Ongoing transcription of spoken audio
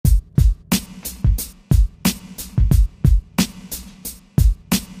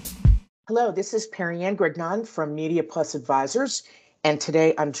Hello, this is Perry-Ann Grignon from Media Plus Advisors, and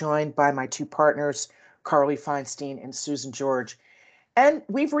today I'm joined by my two partners, Carly Feinstein and Susan George. And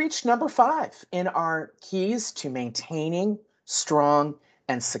we've reached number 5 in our keys to maintaining strong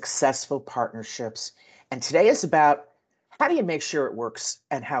and successful partnerships. And today is about how do you make sure it works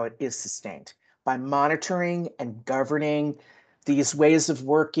and how it is sustained by monitoring and governing these ways of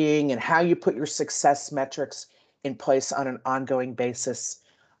working and how you put your success metrics in place on an ongoing basis.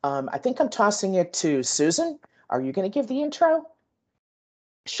 I think I'm tossing it to Susan. Are you going to give the intro?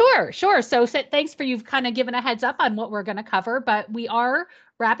 Sure. So thanks for you've kind of given a heads up on what we're going to cover, but we are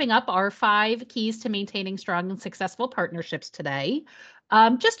wrapping up our 5 keys to maintaining strong and successful partnerships today.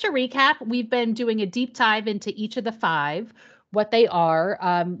 Just to recap, we've been doing a deep dive into each of the 5, what they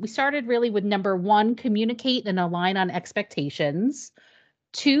are. We started really with number 1, communicate and align on expectations.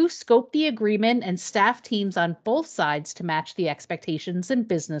 2, scope the agreement and staff teams on both sides to match the expectations and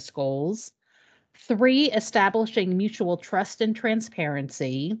business goals. 3, establishing mutual trust and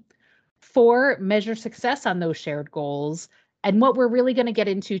transparency. 4, measure success on those shared goals. And what we're really going to get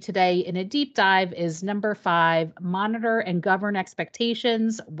into today in a deep dive is number 5, monitor and govern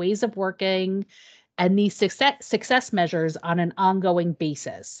expectations, ways of working, and these success measures on an ongoing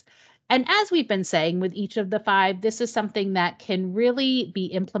basis. And as we've been saying with each of the 5, this is something that can really be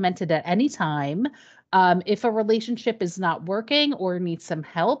implemented at any time. If a relationship is not working or needs some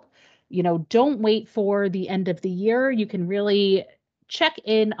help, don't wait for the end of the year. You can really check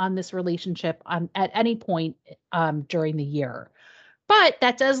in on this relationship at any point during the year. But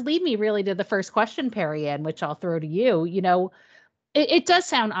that does lead me really to the first question, Perry-Ann, which I'll throw to you. It does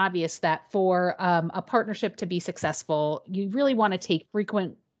sound obvious that for a partnership to be successful, you really want to take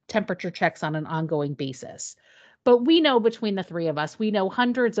frequent temperature checks on an ongoing basis. But we know between the 3 of us, we know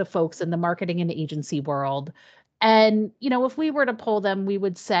hundreds of folks in the marketing and agency world. And, if we were to poll them, we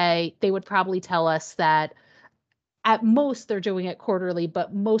would say they would probably tell us that at most they're doing it quarterly,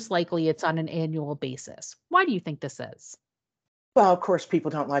 but most likely it's on an annual basis. Why do you think this is? Well, of course,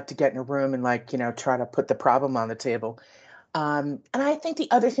 people don't like to get in a room and try to put the problem on the table. And I think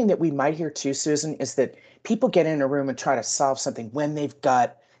the other thing that we might hear too, Susan, is that people get in a room and try to solve something when they've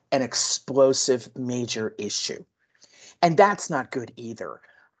got an explosive major issue. And that's not good either.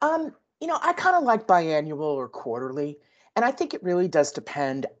 I kind of like biannual or quarterly, and I think it really does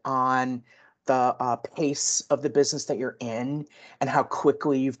depend on the pace of the business that you're in and how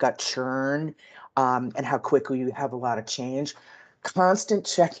quickly you've got churn, and how quickly you have a lot of change. Constant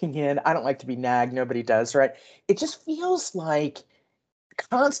checking in. I don't like to be nagged. Nobody does, right? It just feels like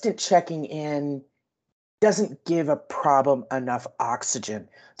constant checking in doesn't give a problem enough oxygen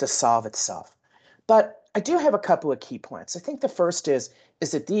to solve itself. But I do have a couple of key points. I think the first is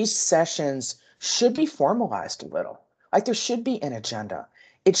that these sessions should be formalized a little. Like there should be an agenda.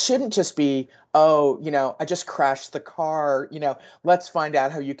 It shouldn't just be, oh, I just crashed the car, let's find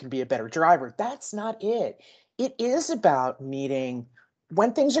out how you can be a better driver. That's not it. It is about meeting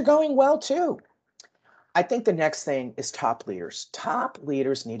when things are going well too. I think the next thing is top leaders. Top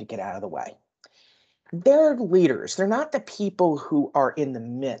leaders need to get out of the way. They're leaders. They're not the people who are in the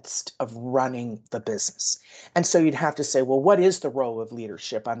midst of running the business. And so you'd have to say, well, what is the role of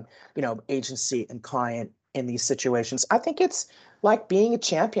leadership on, agency and client in these situations? I think it's like being a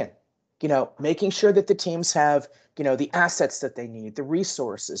champion, making sure that the teams have, the assets that they need, the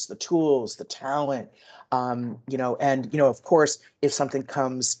resources, the tools, the talent, and, of course, if something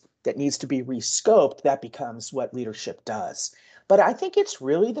comes that needs to be rescoped, that becomes what leadership does. But I think it's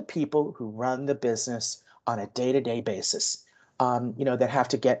really the people who run the business on a day-to-day basis, that have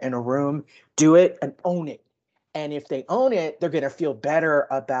to get in a room, do it, and own it. And if they own it, they're going to feel better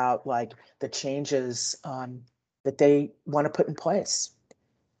about like the changes that they want to put in place.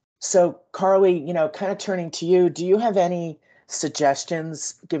 So, Carly, kind of turning to you, do you have any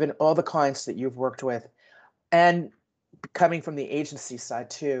suggestions, given all the clients that you've worked with, and coming from the agency side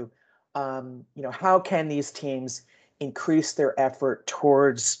too, how can these teams increase their effort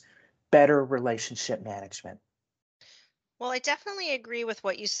towards better relationship management? Well, I definitely agree with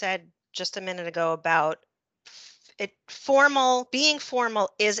what you said just a minute ago about being formal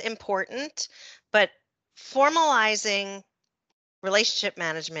is important, but formalizing relationship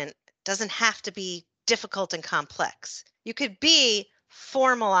management doesn't have to be difficult and complex. You could be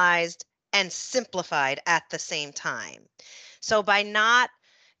formalized and simplified at the same time. So by not,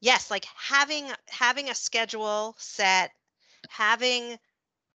 yes, like having a schedule set, having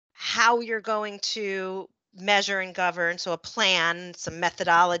how you're going to measure and govern, so a plan, some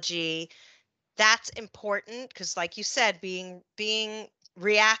methodology, that's important because like you said, being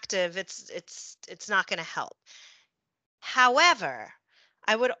reactive, it's not going to help. However,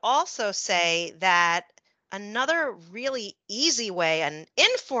 I would also say that another really easy way, an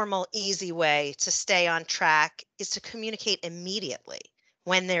informal, easy way to stay on track is to communicate immediately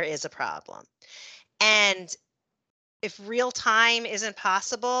when there is a problem. And if real time isn't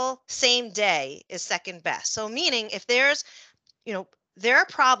possible, same day is second best. So meaning if there's, there are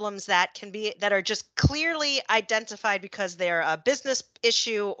problems that are just clearly identified because they're a business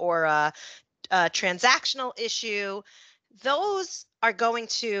issue or a transactional issue, those are going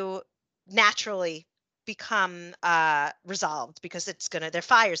to naturally become resolved because they're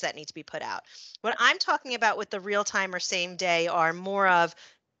fires that need to be put out. What I'm talking about with the real time or same day are more of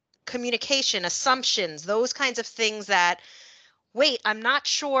communication, assumptions, those kinds of things that, wait, I'm not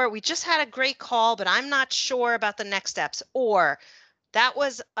sure. We just had a great call, but I'm not sure about the next steps. Or that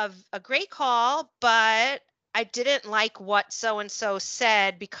was a great call, but I didn't like what so and so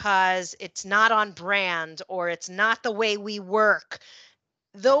said because it's not on brand or it's not the way we work.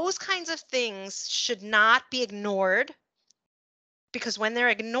 Those kinds of things should not be ignored, because when they're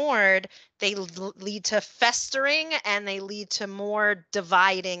ignored, they lead to festering and they lead to more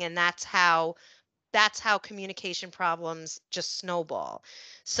dividing, and that's how communication problems just snowball.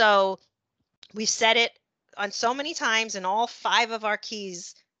 So we've said it on so many times in all 5 of our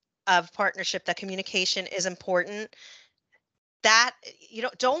keys of partnership that communication is important. That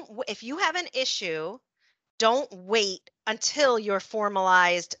don't if you have an issue, don't wait until your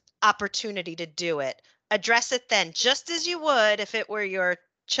formalized opportunity to do it. Address it then, just as you would if it were your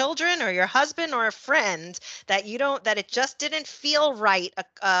children or your husband or a friend that it just didn't feel right,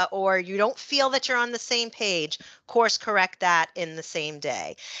 or you don't feel that you're on the same page. Course correct that in the same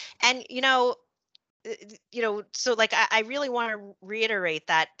day. And so like I really want to reiterate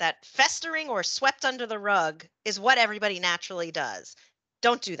that festering or swept under the rug is what everybody naturally does.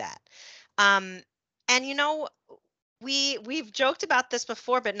 Don't do that. um and we've joked about this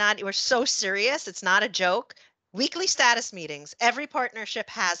before, but not we're so serious, it's not a joke. Weekly status meetings, every partnership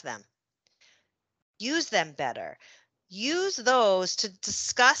has them. Use them better. Use those to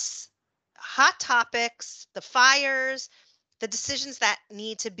discuss hot topics, the fires, the decisions that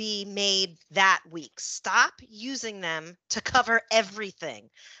need to be made that week. Stop using them to cover everything.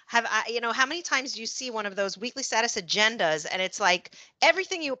 How many times do you see one of those weekly status agendas and it's like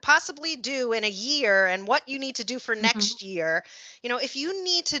everything you possibly do in a year and what you need to do for Mhm. next year? If you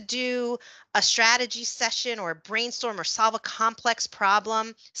need to do a strategy session or brainstorm or solve a complex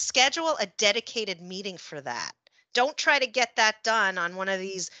problem, schedule a dedicated meeting for that. Don't try to get that done on one of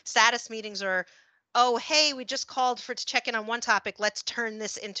these status meetings or, oh, hey, we just called to check in on one topic, let's turn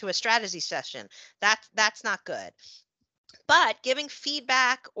this into a strategy session. That's not good. But giving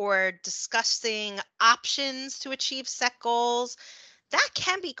feedback or discussing options to achieve set goals, that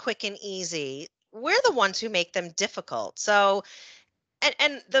can be quick and easy. We're the ones who make them difficult. So,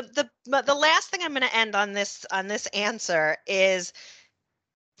 and the last thing I'm going to end on this answer is,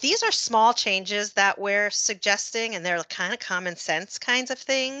 these are small changes that we're suggesting, and they're kind of common sense kinds of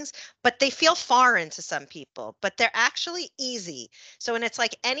things, but they feel foreign to some people, but they're actually easy. So, and it's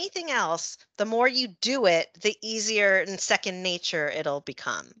like anything else, the more you do it, the easier and second nature it'll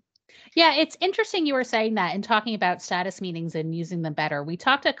become. Yeah, it's interesting you were saying that and talking about status meetings and using them better. We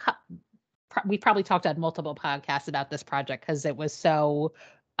probably talked on multiple podcasts about this project because it was so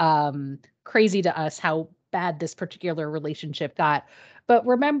crazy to us how bad this particular relationship got. But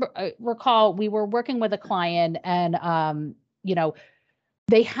recall we were working with a client and you know,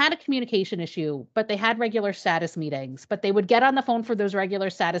 they had a communication issue, but they had regular status meetings, but they would get on the phone for those regular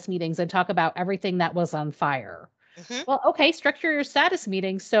status meetings and talk about everything that was on fire. Hmm. Well, okay, structure your status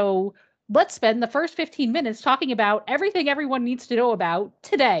meeting. So let's spend the first 15 minutes talking about everything everyone needs to know about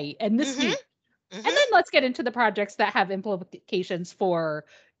today and this Hmm. week. And Hmm. then let's get into the projects that have implications for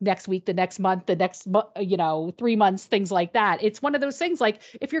next week, the next month, the next, 3 months, things like that. It's one of those things like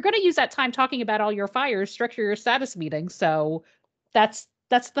if you're going to use that time talking about all your fires, structure your status meeting. So that's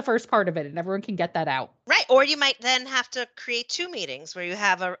the first part of it, and everyone can get that out. Right. Or you might then have to create 2 meetings where you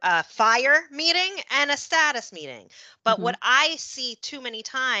have a fire meeting and a status meeting. But Hmm. what I see too many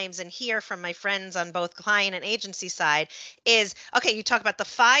times and hear from my friends on both client and agency side is, okay, you talk about the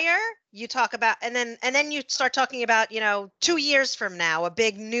fire, you talk about, and then you start talking about, 2 years from now, a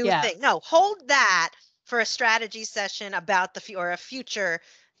big new Yeah. thing. No, hold that for a strategy session about or a future,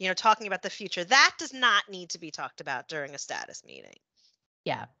 talking about the future. That does not need to be talked about during a status meeting.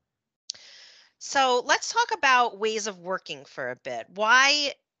 Yeah. So let's talk about ways of working for a bit.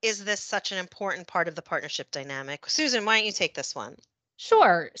 Why is this such an important part of the partnership dynamic? Susan, why don't you take this one?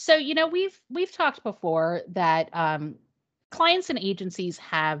 Sure. So, we've talked before that clients and agencies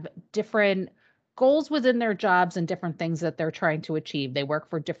have different goals within their jobs and different things that they're trying to achieve. They work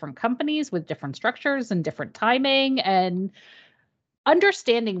for different companies with different structures and different timing, and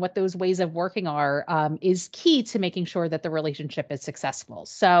understanding what those ways of working are is key to making sure that the relationship is successful.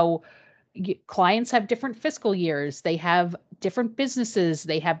 So clients have different fiscal years, they have different businesses,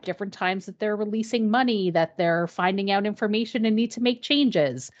 they have different times that they're releasing money, that they're finding out information and need to make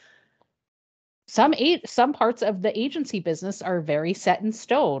changes. Some parts of the agency business are very set in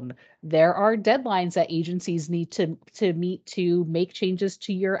stone. There are deadlines that agencies need to meet to make changes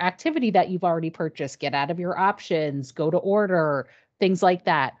to your activity that you've already purchased, get out of your options, go to order, things like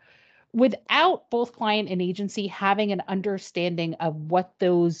that. Without both client and agency having an understanding of what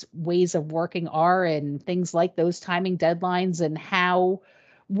those ways of working are and things like those timing deadlines and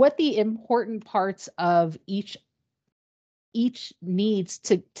what the important parts of each needs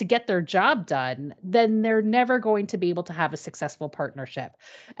to get their job done, then they're never going to be able to have a successful partnership.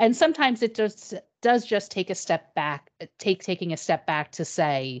 And sometimes it just does just take a step back, taking a step back to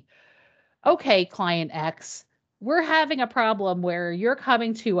say, okay, client X, we're having a problem where you're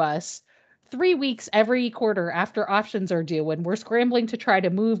coming to us 3 weeks every quarter after options are due, and we're scrambling to try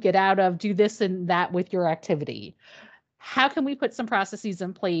to get out of, do this and that with your activity. How can we put some processes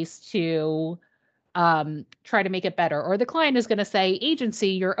in place to try to make it better? Or the client is going to say, agency,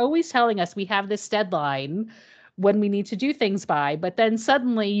 you're always telling us we have this deadline when we need to do things by, but then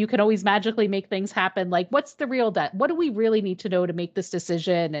suddenly you can always magically make things happen. Like, what's the real debt? What do we really need to know to make this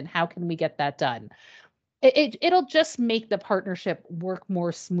decision? And how can we get that done? It'll just make the partnership work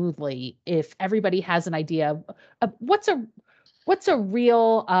more smoothly if everybody has an idea of what's a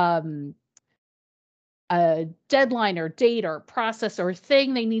real a deadline or date or process or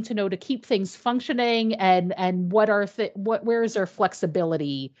thing they need to know to keep things functioning, and where is their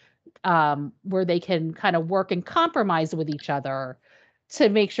flexibility, where they can kind of work and compromise with each other to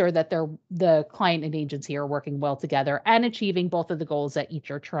make sure that the client and agency are working well together and achieving both of the goals that each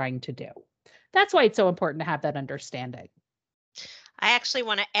are trying to do. That's why it's so important to have that understanding. I actually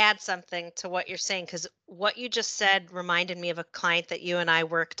want to add something to what you're saying, because what you just said reminded me of a client that you and I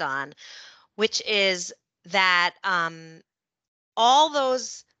worked on, which is that all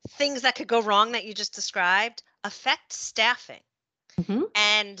those things that could go wrong that you just described affect staffing. Mhm.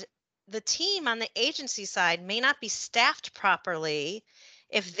 And the team on the agency side may not be staffed properly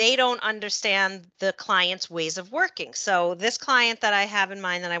if they don't understand the client's ways of working. So this client that I have in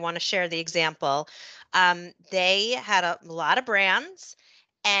mind that I want to share the example, they had a lot of brands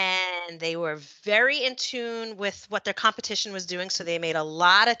and they were very in tune with what their competition was doing. So they made a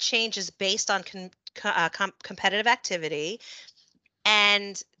lot of changes based on competitive activity,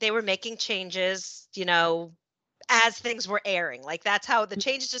 and they were making changes, as things were airing. Like, that's how the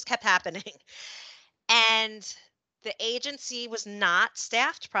changes just kept happening. And the agency was not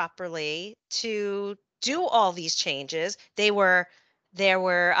staffed properly to do all these changes. They were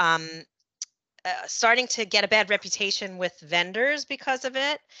starting to get a bad reputation with vendors because of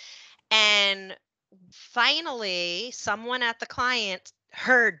it. And finally, someone at the client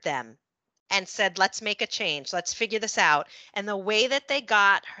heard them and said, "Let's make a change. Let's figure this out." And the way that they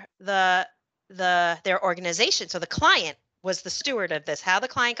got their organization, so the client was the steward of this. How the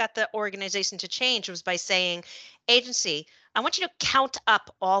client got the organization to change was by saying, "Agency, I want you to count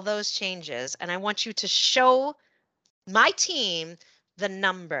up all those changes, and I want you to show my team the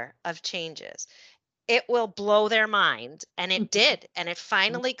number of changes." It will blow their mind. And it did. And it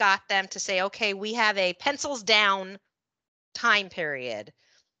finally got them to say, okay, we have a pencils down time period,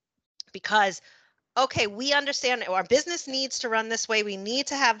 because, okay, we understand our business needs to run this way. We need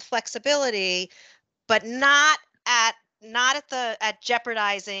to have flexibility, but not at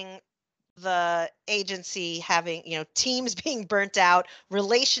jeopardizing the agency having, teams being burnt out,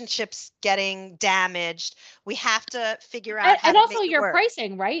 relationships getting damaged. We have to figure out how And to also make it your work.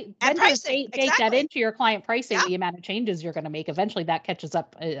 pricing, right? And Vendors pricing, bake that exactly. into your client pricing, Yeah. the amount of changes you're going to make. Eventually that catches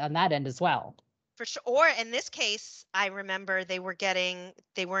up on that end as well. For sure. Or in this case, I remember they weren't getting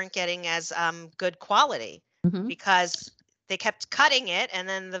as good quality Mhm. because they kept cutting it, and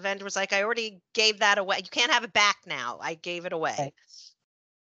then the vendor was like, "I already gave that away. You can't have it back now. I gave it away." Right.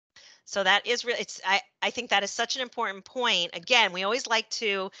 So that is really, I think that is such an important point. Again, we always like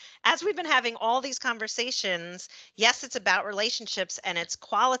to, as we've been having all these conversations, yes, it's about relationships and it's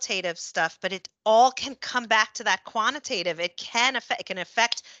qualitative stuff, but it all can come back to that quantitative. It can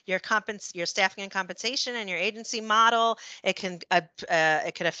affect your staffing and compensation and your agency model. It can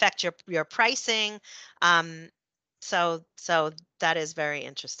affect your pricing. So that is very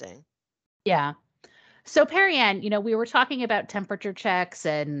interesting. Yeah. So Perry Ann, we were talking about temperature checks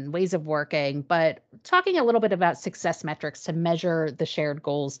and ways of working, but talking a little bit about success metrics to measure the shared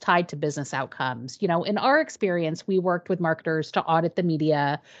goals tied to business outcomes. In our experience, we worked with marketers to audit the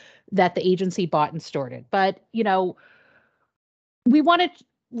media that the agency bought and stored. But, we want to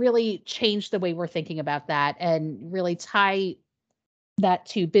really change the way we're thinking about that and really tie that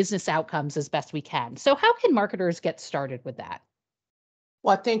to business outcomes as best we can. So how can marketers get started with that?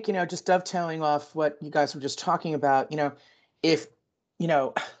 Well, I think, just dovetailing off what you guys were just talking about, if, you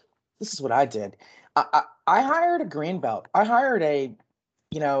know, this is what I did. I hired a green belt. I hired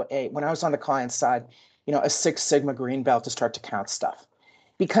when I was on the client side, a Six Sigma green belt to start to count stuff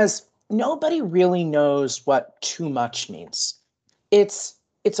because nobody really knows what too much means.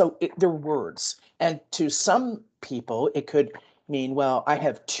 They're words. And to some people, it could mean, well, I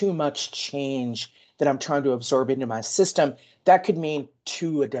have too much change that I'm trying to absorb into my system. That could mean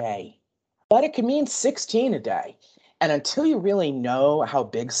 2 a day, but it could mean 16 a day. And until you really know how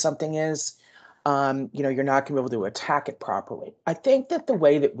big something is, you're not going to be able to attack it properly. I think that the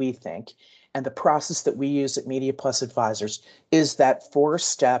way that we think and the process that we use at Media Plus Advisors is that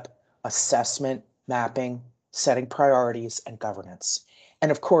 4-step assessment, mapping, setting priorities, and governance.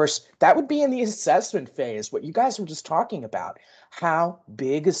 And of course, that would be in the assessment phase, what you guys were just talking about. How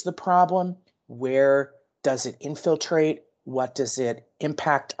big is the problem? Where does it infiltrate? What does it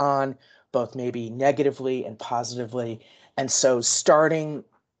impact on, both maybe negatively and positively? And so starting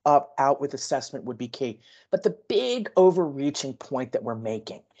out with assessment would be key. But the big overreaching point that we're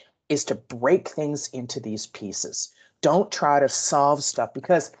making is to break things into these pieces. Don't try to solve stuff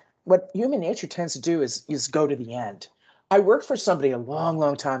because what human nature tends to do is go to the end. I worked for somebody a long,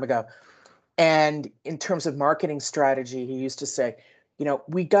 long time ago. And in terms of marketing strategy, he used to say,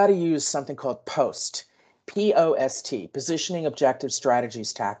 we got to use something called POST, P-O-S-T, positioning, objectives,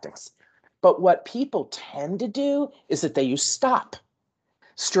 strategies, tactics. But what people tend to do is that they use STOP,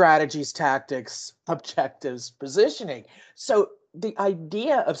 strategies, tactics, objectives, positioning. So the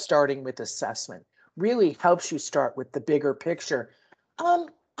idea of starting with assessment really helps you start with the bigger picture. I'm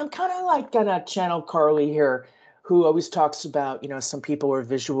kind of like gonna channel Carly here, who always talks about, some people are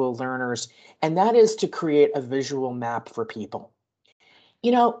visual learners, and that is to create a visual map for people.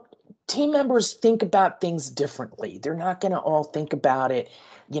 Team members think about things differently. They're not going to all think about it,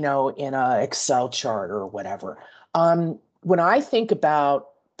 in a Excel chart or whatever. When I think about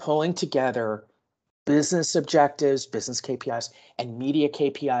pulling together business objectives, business KPIs, and media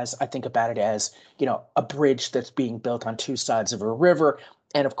KPIs, I think about it as, a bridge that's being built on 2 sides of a river.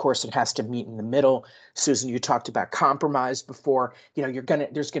 And of course, it has to meet in the middle. Susan, you talked about compromise before.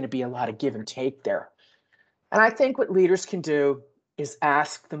 There's going to be a lot of give and take there. And I think what leaders can do is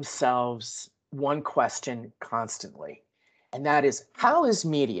ask themselves one question constantly. And that is, how is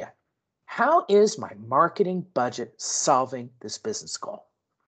my marketing budget solving this business goal?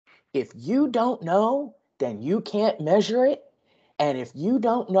 If you don't know, then you can't measure it. And if you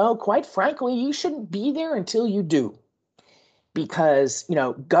don't know, quite frankly, you shouldn't be there until you do. Because,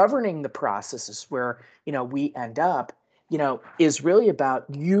 governing the process is where, we end up, is really about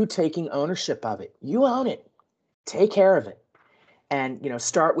you taking ownership of it. You own it. Take care of it. And,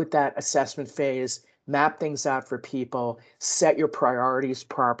 start with that assessment phase, map things out for people, set your priorities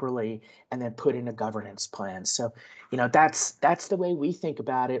properly, and then put in a governance plan. So, that's the way we think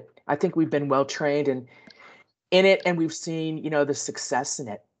about it. I think we've been well trained in it, and we've seen, the success in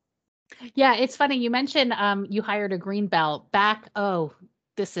it. Yeah, it's funny. You mentioned you hired a green belt back. Oh,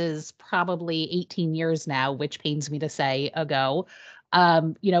 this is probably 18 years now, which pains me to say ago.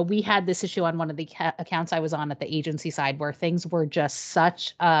 We had this issue on one of the accounts I was on at the agency side where things were just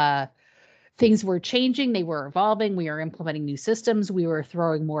things were changing, they were evolving, we were implementing new systems, we were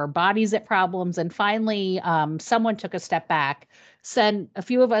throwing more bodies at problems. And finally, someone took a step back, sent a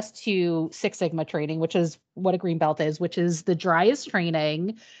few of us to Six Sigma training, which is what a green belt is, which is the driest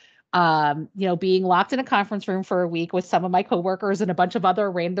training. Being locked in a conference room for a week with some of my coworkers and a bunch of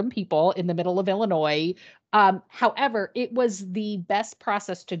other random people in the middle of Illinois. However, it was the best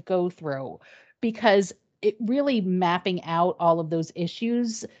process to go through because it really mapping out all of those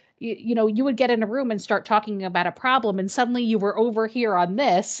issues. You would get in a room and start talking about a problem and suddenly you were over here on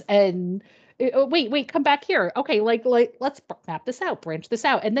this and wait, come back here. Okay, like let's map this out, branch this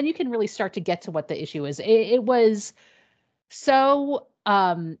out. And then you can really start to get to what the issue is. It was so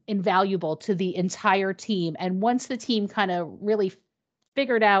invaluable to the entire team. And once the team kind of really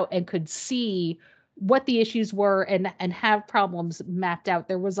figured out and could see what the issues were and have problems mapped out,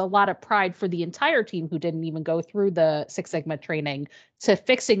 there was a lot of pride for the entire team who didn't even go through the Six Sigma training to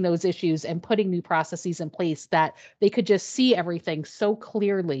fixing those issues and putting new processes in place that they could just see everything so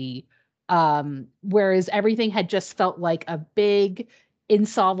clearly Whereas everything had just felt like a big,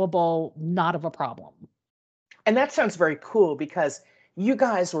 insolvable, not of a problem. And that sounds very cool because you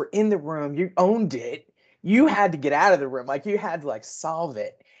guys were in the room, you owned it, you had to get out of the room, like you had to like solve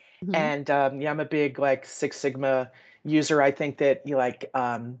it. Mhm. And yeah, I'm a big like Six Sigma user. I think that you like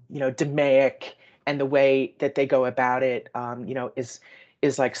DMAIC and the way that they go about it,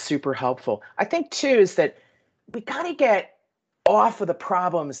 is like super helpful. I think too is that we got to get off of the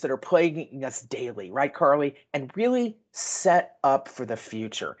problems that are plaguing us daily, right, Carly, and really set up for the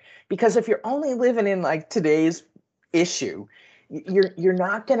future. Because if you're only living in like today's issue, you're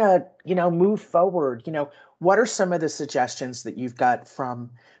not gonna, move forward. What are some of the suggestions that you've got from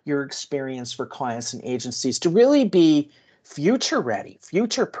your experience for clients and agencies to really be future ready,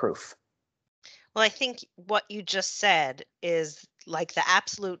 future proof? Well, I think what you just said is like the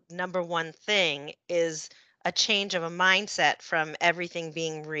absolute number one thing is a change of a mindset from everything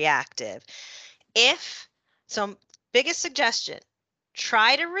being reactive. If so, biggest suggestion,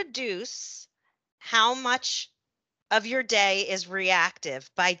 try to reduce how much of your day is reactive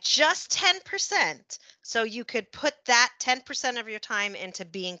by just 10%. So you could put that 10% of your time into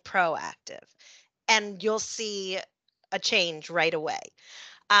being proactive and you'll see a change right away.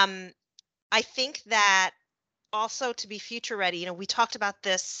 Um, I think that also to be future ready, we talked about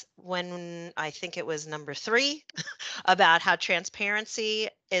this when I think it was number 3 about how transparency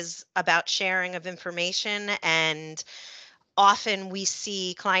is about sharing of information. And often we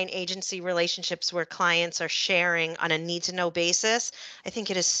see client agency relationships where clients are sharing on a need to know basis. I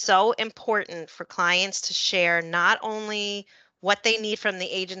think it is so important for clients to share not only what they need from the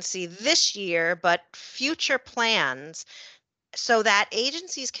agency this year, but future plans so that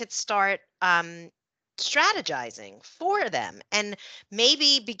agencies could start strategizing for them and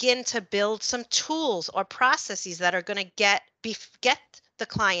maybe begin to build some tools or processes that are going to get the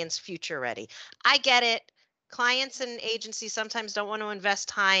clients future ready. I get it. Clients and agencies sometimes don't want to invest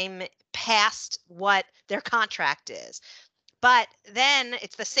time past what their contract is. But then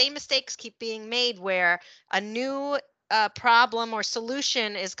it's the same mistakes keep being made where a new problem or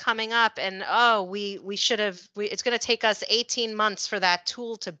solution is coming up and oh we should have it's going to take us 18 months for that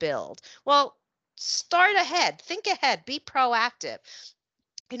tool to build. Well, start ahead, think ahead, be proactive.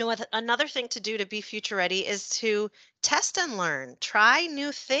 What another thing to do to be future ready is to test and learn. Try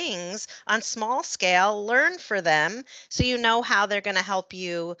new things on small scale, learn for them so you know how they're going to help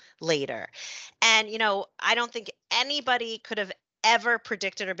you later. And I don't think anybody could have ever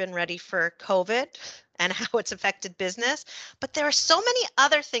predicted or been ready for COVID and how it's affected business, but there are so many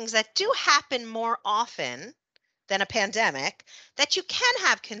other things that do happen more often than a pandemic that you can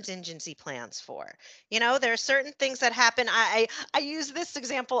have contingency plans for. There are certain things that happen. I use this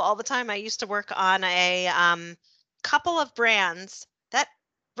example all the time. I used to work on a couple of brands that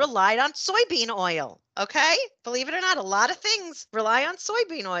relied on soybean oil. Okay, believe it or not, a lot of things rely on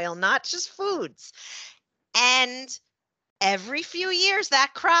soybean oil, not just foods. And every few years,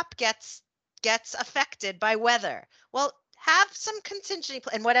 that crop gets affected by weather. Well, have some contingency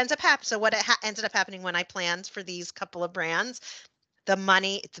plan. And what ends up happening? So what ended up happening when I planned for these couple of brands, the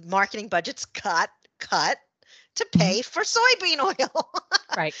marketing budgets cut to Mhm. pay for soybean oil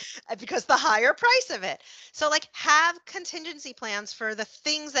Right. because the higher price of it. So like have contingency plans for the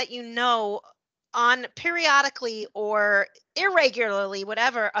things that on periodically or irregularly,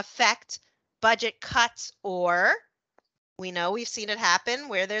 whatever, affect budget cuts, or we've seen it happen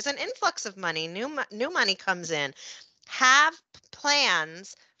where there's an influx of money, new money comes in. Have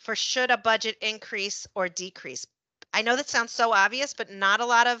plans for should a budget increase or decrease. I know that sounds so obvious, but not a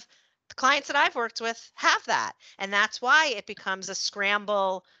lot of the clients that I've worked with have that. And that's why it becomes a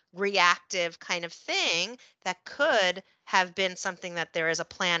scramble, reactive kind of thing that could have been something that there is a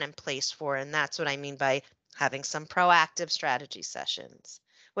plan in place for. And that's what I mean by having some proactive strategy sessions.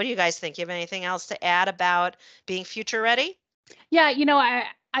 What do you guys think? You have anything else to add about being future ready? Yeah,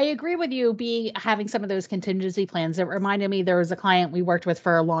 I agree with you having some of those contingency plans. It reminded me there was a client we worked with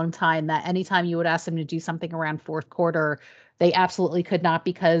for a long time that anytime you would ask them to do something around fourth quarter, they absolutely could not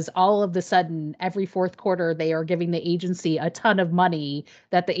because all of the sudden every fourth quarter they are giving the agency a ton of money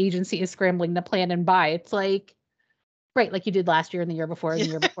that the agency is scrambling to plan and buy. It's like, right, like you did last year and the year before and the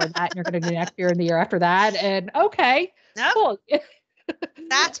year before that, and you're going to do next year and the year after that. And okay, Nope, cool.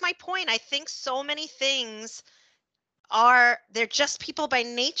 that's my point. I think so many things they're just people by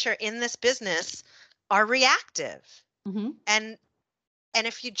nature in this business are reactive. Hmm. And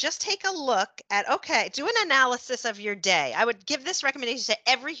if you just take a look at, okay, do an analysis of your day. I would give this recommendation to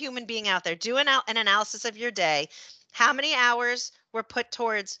every human being out there. Do an analysis of your day. How many hours were put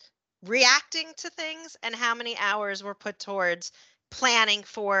towards reacting to things and how many hours were put towards planning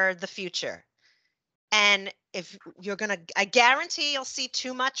for the future. And if you're going to, I guarantee you'll see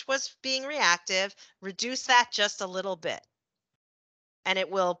too much was being reactive, reduce that just a little bit and it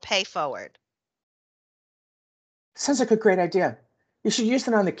will pay forward. Sounds like a great idea. You should use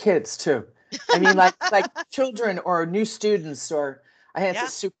it on the kids too. I mean, like children or new students, or I think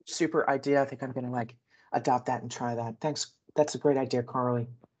it's Yeah. a super idea. I think I'm gonna like adopt that and try that. Thanks. That's a great idea, Carly.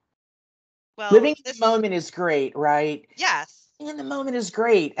 Well, Living in the moment is great, right? yes. In the moment is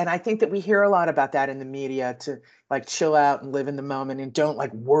great. And I think that we hear a lot about that in the media, to like chill out and live in the moment and don't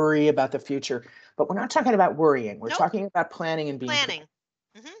like worry about the future. But we're not talking about worrying. We're Nope. talking about planning and being Planning.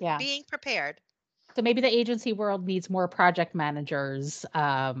 Yeah. Being prepared. So maybe the agency world needs more project managers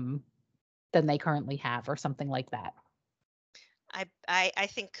than they currently have, or something like that. I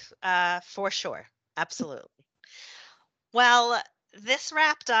think for sure. Absolutely. Well, this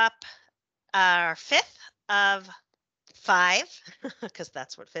wrapped up our 5th of 5, because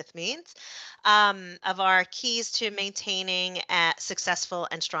that's what 5th means, of our keys to maintaining successful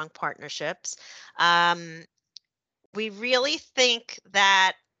and strong partnerships. We really think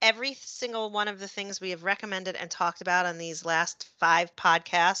that every single one of the things we have recommended and talked about on these last 5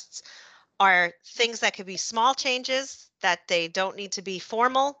 podcasts are things that could be small changes, that they don't need to be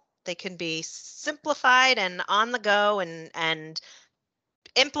formal. They can be simplified and on the go and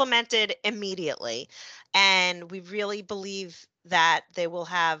implemented immediately. And we really believe that they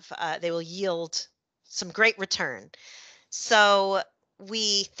will yield some great return. So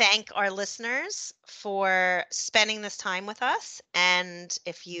we thank our listeners for spending this time with us. And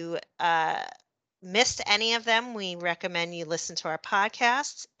if you missed any of them, we recommend you listen to our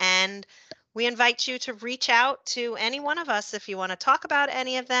podcasts. And we invite you to reach out to any one of us if you want to talk about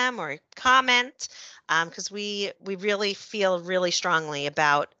any of them or comment, because we really feel really strongly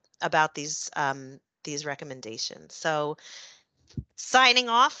about these recommendations. So signing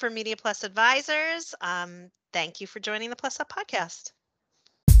off for Media Plus Advisors. Thank you for joining the Plus Up podcast.